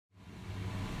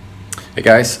Hey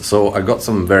guys, so I got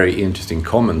some very interesting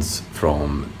comments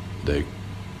from the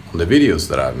videos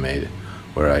that I've made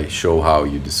where I show how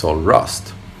you dissolve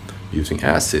rust using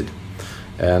acid.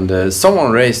 And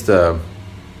someone raised a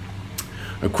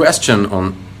question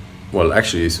on, well,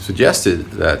 actually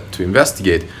suggested that to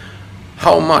investigate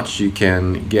how much you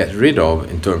can get rid of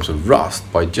in terms of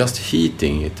rust by just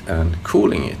heating it and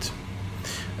cooling it.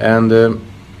 And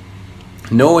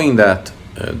knowing that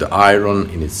the iron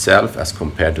in itself, as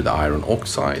compared to the iron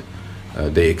oxide,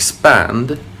 they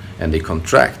expand and they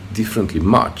contract differently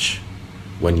much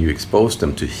when you expose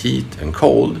them to heat and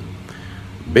cold.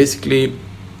 Basically,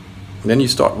 then you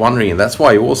start wondering, and that's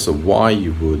why also why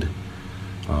you would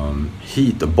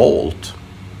heat a bolt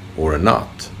or a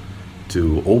nut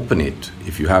to open it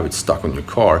if you have it stuck on your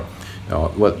car.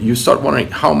 Well, you start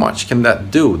wondering how much can that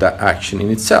do, that action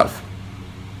in itself.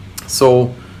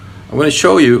 So I'm going to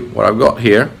show you what I've got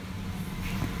here.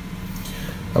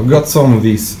 I've got some of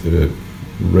these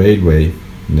railway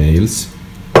nails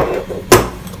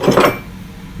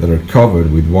that are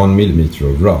covered with 1 millimeter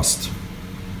of rust.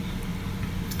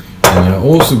 And I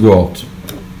also got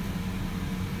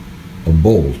a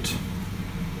bolt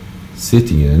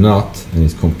sitting in a nut and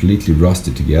it's completely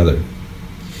rusted together.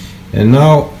 And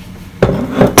now,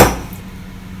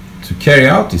 to carry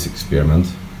out this experiment,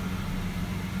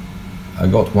 I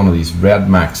got one of these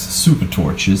Redmax super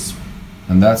torches,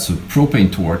 and that's a propane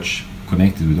torch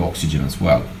connected with oxygen as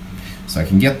well. So I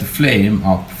can get the flame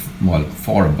up, well,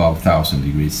 far above 1000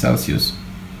 degrees Celsius.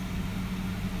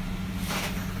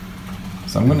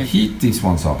 So I'm going to heat these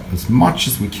ones up as much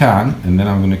as we can, and then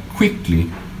I'm going to quickly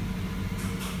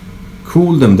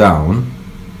cool them down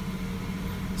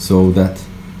so that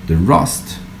the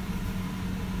rust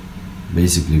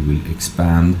basically will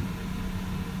expand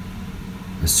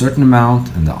a certain amount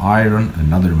and the iron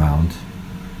another amount,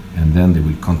 and then they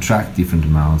will contract different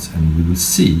amounts, and we will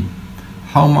see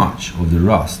how much of the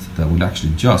rust that will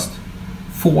actually just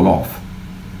fall off.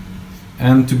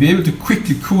 And to be able to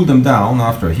quickly cool them down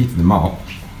after I heat them up,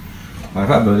 I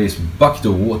have this bucket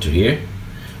of water here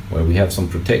where we have some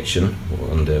protection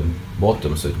on the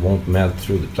bottom so it won't melt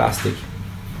through the plastic.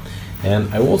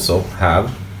 And I also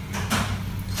have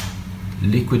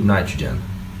liquid nitrogen,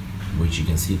 which you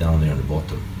can see down there on the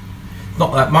bottom.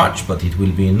 Not that much, but it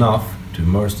will be enough to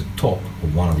immerse the top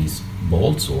of one of these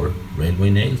bolts or railway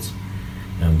nails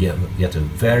and get a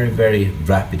very, very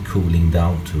rapid cooling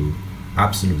down to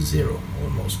absolute zero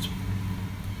almost.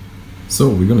 So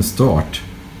we're going to start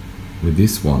with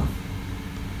this one,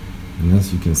 and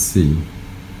as you can see,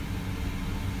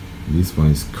 this one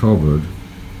is covered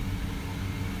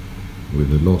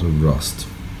with a lot of rust.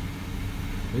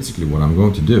 Basically what I'm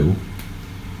going to do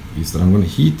is that I'm going to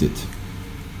heat it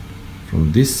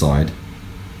from this side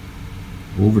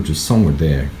over to somewhere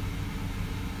there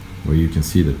where you can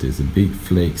see that there's a big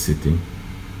flake sitting,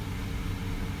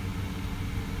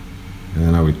 and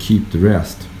then I will keep the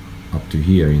rest up to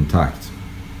here intact,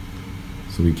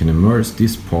 so we can immerse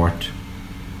this part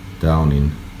down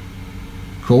in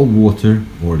cold water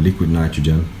or liquid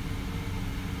nitrogen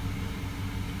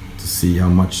to see how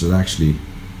much that actually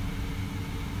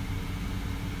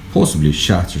possibly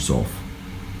shatters off.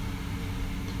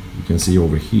 You can see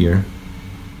over here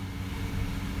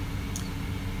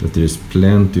that there's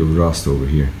plenty of rust over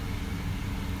here.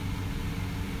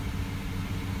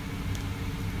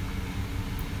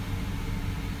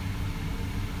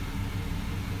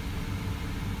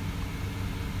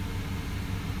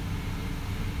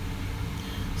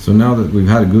 So now that we've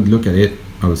had a good look at it,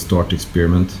 I will start the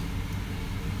experiment.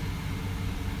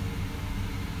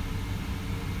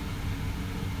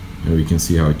 And we can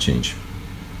see how it changed.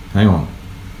 Hang on.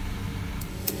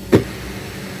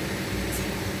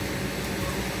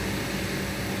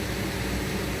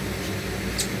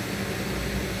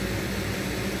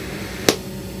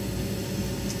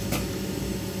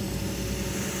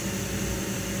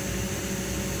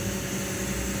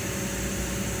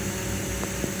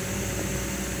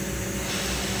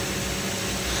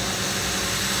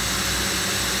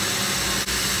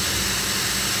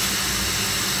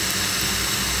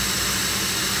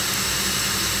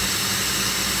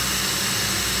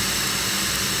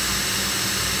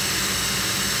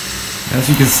 As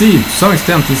you can see, to some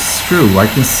extent this is true. I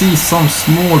can see some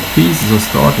small pieces are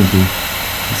starting to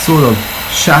sort of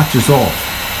shatters off.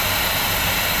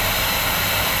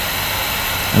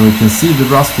 And we can see the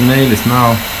rusty nail is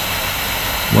now,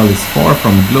 well, it's far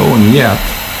from glowing yet,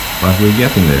 but we're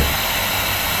getting there.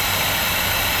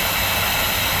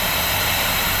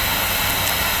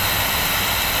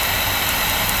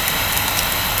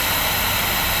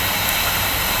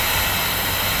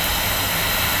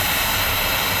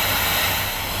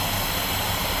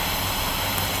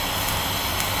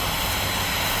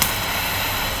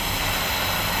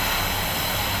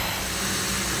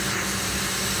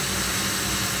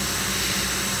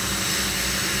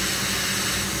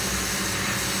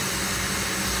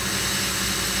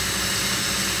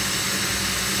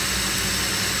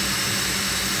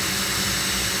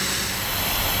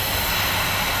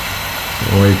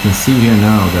 So you can see here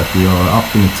now that we are up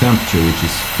in a temperature which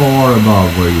is far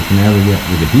above where you can ever get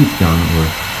with a heat gun or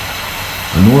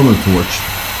a normal torch,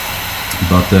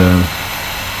 but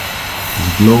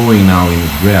it's glowing now in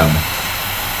red.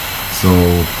 So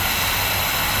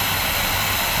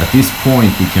at this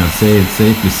point we can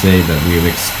safely say that we have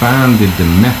expanded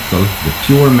the metal, the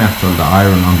pure metal, the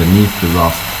iron underneath the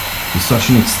rust to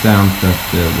such an extent that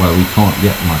well, we can't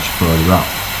get much further up.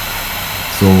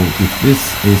 So if this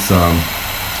is a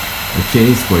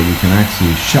case where you can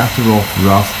actually shatter off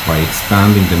rust by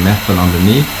expanding the metal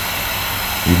underneath,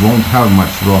 we won't have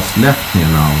much rust left here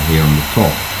now here on the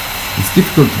top. It's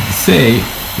difficult to say,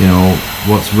 you know,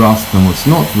 what's rust and what's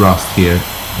not rust here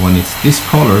when it's this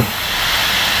color.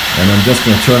 And I'm just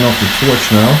going to turn off the torch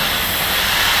now.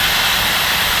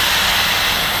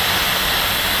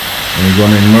 And we're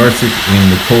going to immerse it in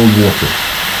the cold water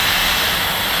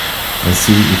and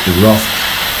see if the rust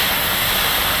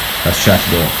has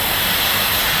shattered off.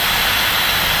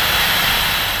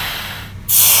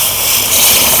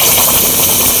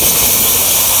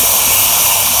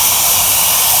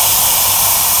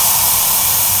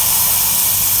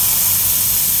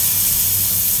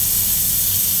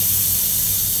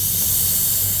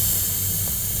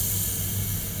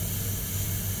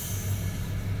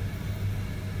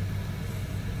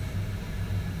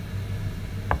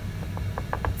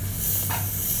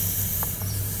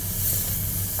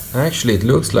 Actually, it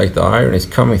looks like the iron is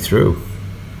coming through.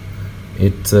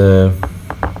 It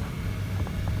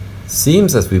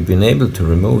seems as we've been able to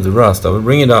remove the rust. I will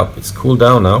bring it up. It's cooled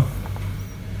down now.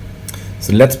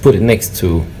 So let's put it next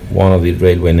to one of the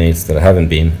railway nails that haven't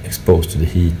been exposed to the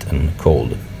heat and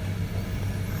cold.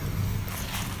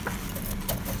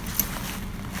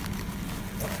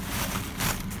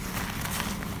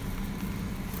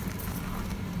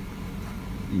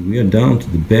 We are down to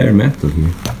the bare metal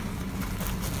here.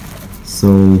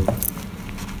 So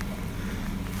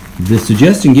the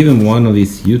suggestion given one of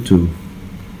these YouTube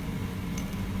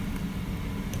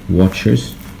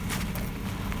watchers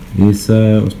is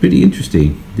was pretty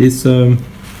interesting. This to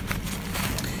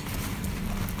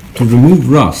remove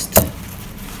rust,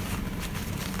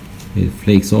 it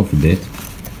flakes off a bit,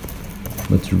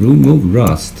 but to remove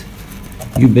rust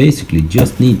you basically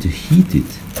just need to heat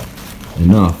it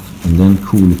enough and then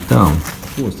cool it down.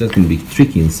 Of course, that's going to be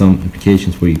tricky in some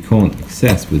applications where you can't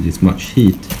access with this much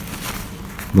heat.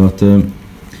 But the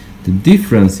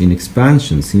difference in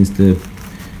expansion, since the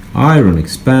iron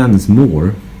expands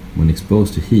more when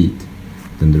exposed to heat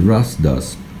than the rust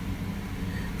does,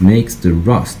 makes the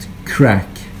rust crack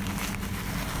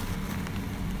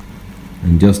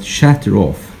and just shatter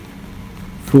off,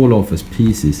 fall off as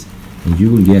pieces, and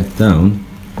you will get down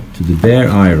to the bare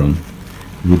iron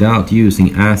without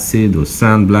using acid or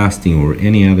sandblasting or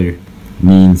any other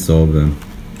means of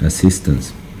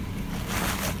assistance.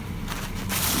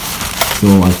 So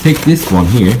I'll take this one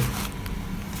here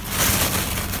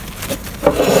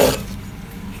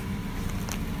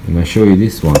and I'll show you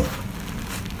this one.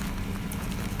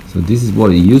 So this is what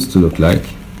it used to look like.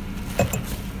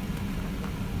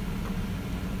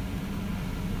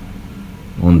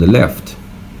 On the left.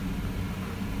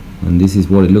 And this is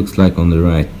what it looks like on the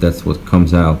right. That's what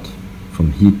comes out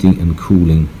from heating and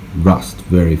cooling rust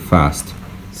very fast.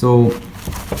 So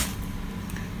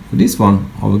for this one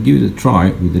I will give it a try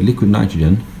with the liquid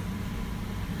nitrogen,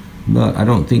 but I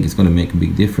don't think it's going to make a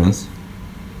big difference.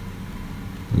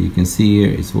 You can see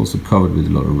here it's also covered with a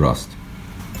lot of rust.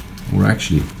 Or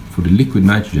actually, for the liquid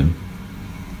nitrogen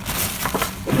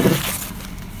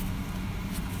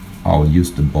I'll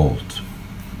use the bolt.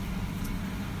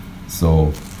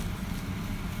 So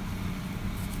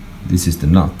this is the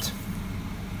nut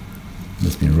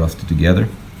that's been rusted together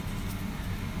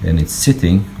and it's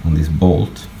sitting on this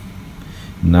bolt.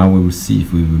 Now we will see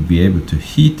if we will be able to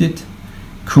heat it,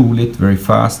 cool it very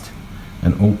fast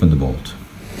and open the bolt.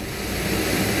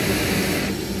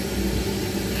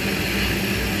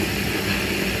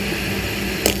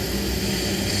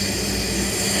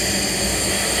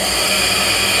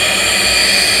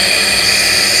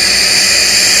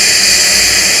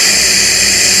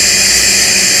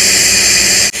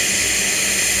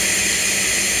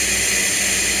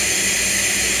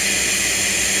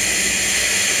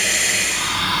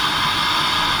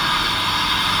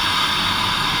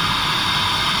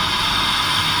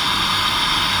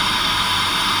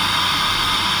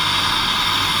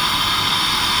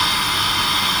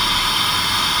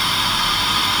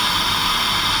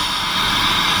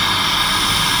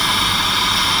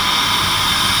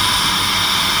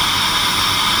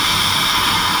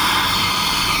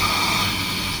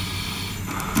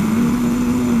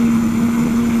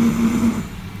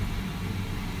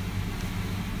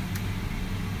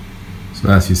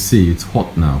 as you see, it's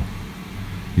hot now.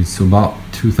 It's about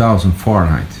 2000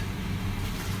 Fahrenheit.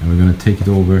 And we're going to take it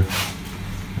over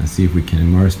and see if we can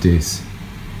immerse this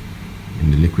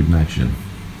in the liquid nitrogen.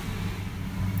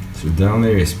 So down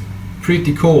there is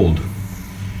pretty cold.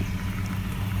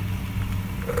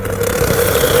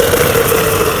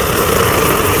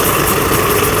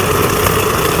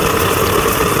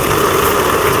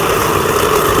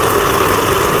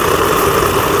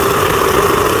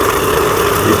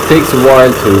 It takes a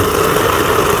while to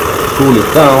cool it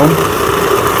down,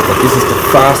 but this is the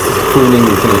fastest cooling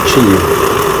you can achieve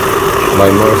by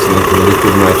immersing it in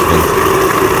liquid nitrogen.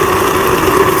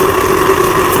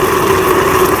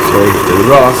 So if the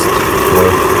rust or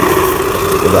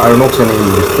the iron oxide in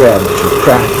the thread should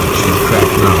crack, it should crack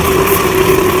now.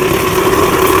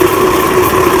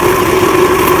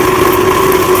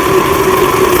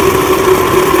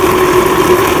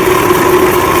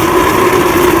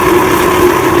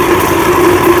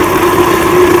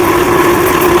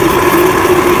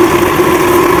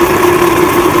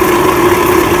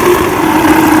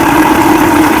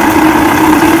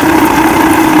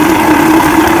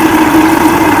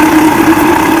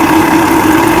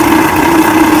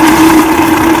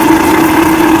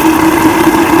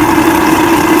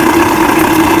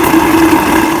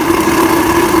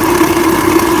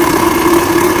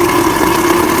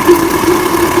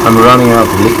 I'm running out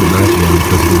of liquid nitrogen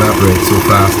because it evaporates so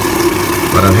fast,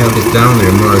 but I've held it down there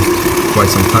immersed quite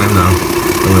some time now.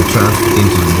 I'm going to transfer it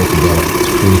into the bottle bath to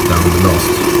cool it down the last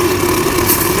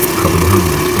couple of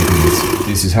hundred minutes.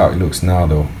 This is how it looks now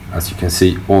though. As you can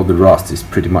see, all the rust is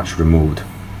pretty much removed.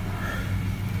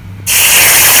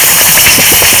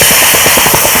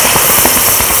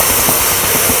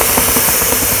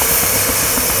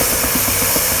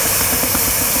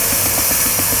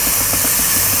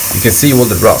 You can see all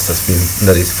the rust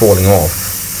that is falling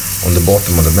off on the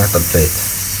bottom of the metal plate.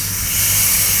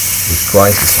 It's quite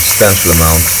a substantial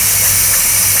amount.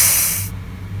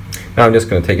 Now I'm just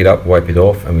going to take it up, wipe it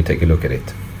off, and we take a look at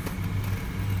it.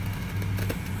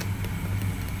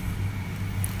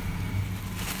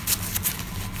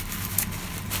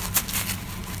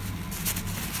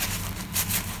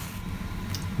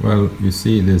 Well, you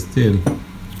see there's still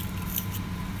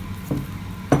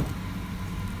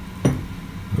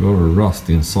a lot of rust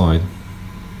inside,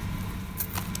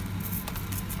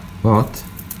 but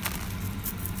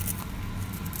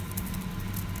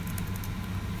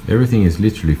everything is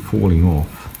literally falling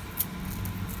off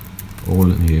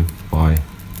all in here by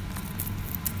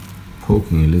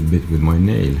poking a little bit with my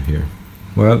nail here.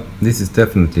 Well, this is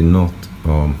definitely not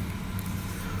a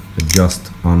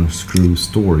just unscrew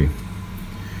story,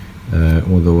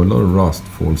 although a lot of rust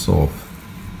falls off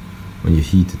when you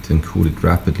heat it and cool it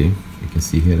rapidly. You can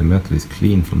see here the metal is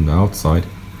clean from the outside,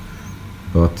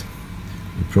 but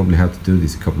you probably have to do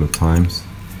this a couple of times,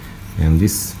 and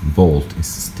this bolt is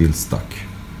still stuck.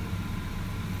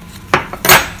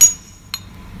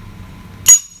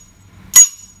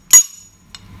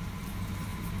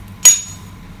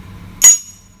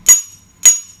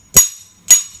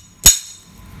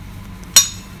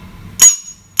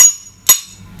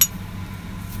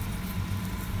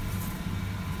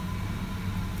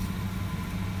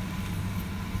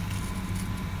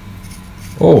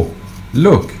 Oh,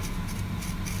 look!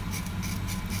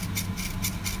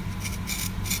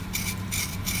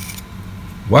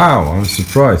 Wow, I'm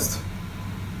surprised.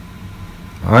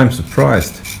 I'm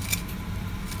surprised.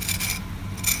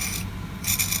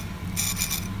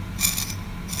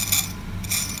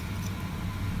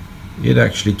 It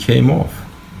actually came off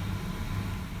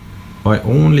by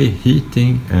only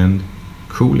heating and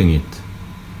cooling it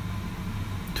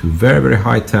to very, very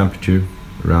high temperature,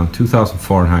 around 2000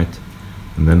 Fahrenheit.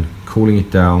 And then cooling it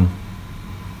down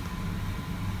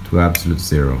to absolute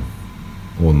zero,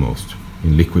 almost,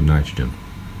 in liquid nitrogen.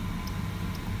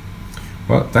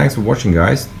 Well, thanks for watching,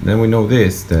 guys. Then we know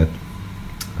this, that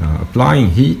applying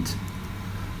heat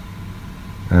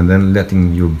and then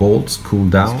letting your bolts cool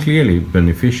down is clearly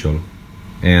beneficial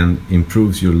and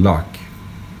improves your luck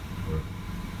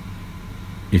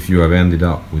if you have ended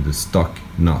up with a stuck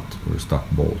nut or a stuck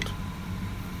bolt.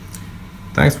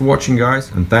 Thanks for watching, guys,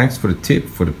 and thanks for the tip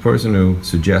for the person who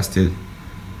suggested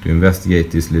to investigate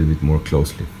this a little bit more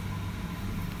closely.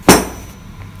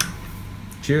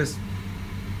 Cheers!